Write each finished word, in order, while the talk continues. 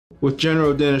With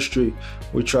general dentistry,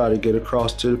 we try to get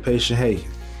across to the patient, hey,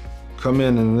 come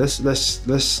in and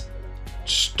let's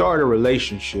start a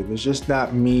relationship. It's just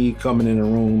not me coming in the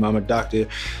room, I'm a doctor,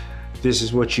 this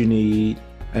is what you need,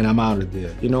 and I'm out of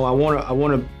there. You know, I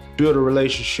wanna build a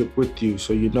relationship with you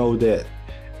so you know that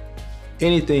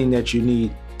anything that you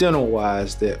need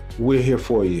dental-wise, that we're here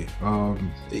for you.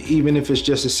 Even if it's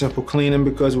just a simple cleaning,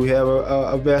 because we have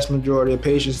a vast majority of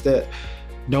patients that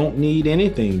don't need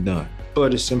anything done.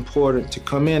 But it's important to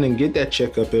come in and get that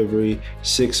checkup every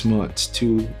 6 months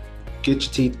to get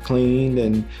your teeth cleaned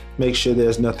and make sure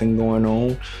there's nothing going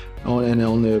on. And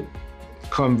on the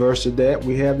converse of that,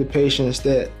 we have the patients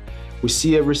that we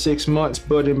see every 6 months,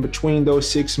 but in between those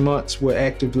 6 months, we're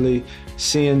actively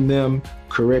seeing them,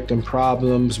 correcting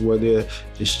problems, whether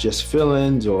it's just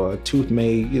fillings or a tooth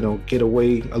may, you know, get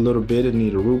away a little bit and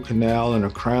need a root canal and a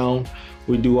crown.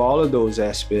 We do all of those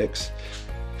aspects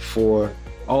for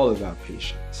all of our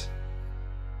patients.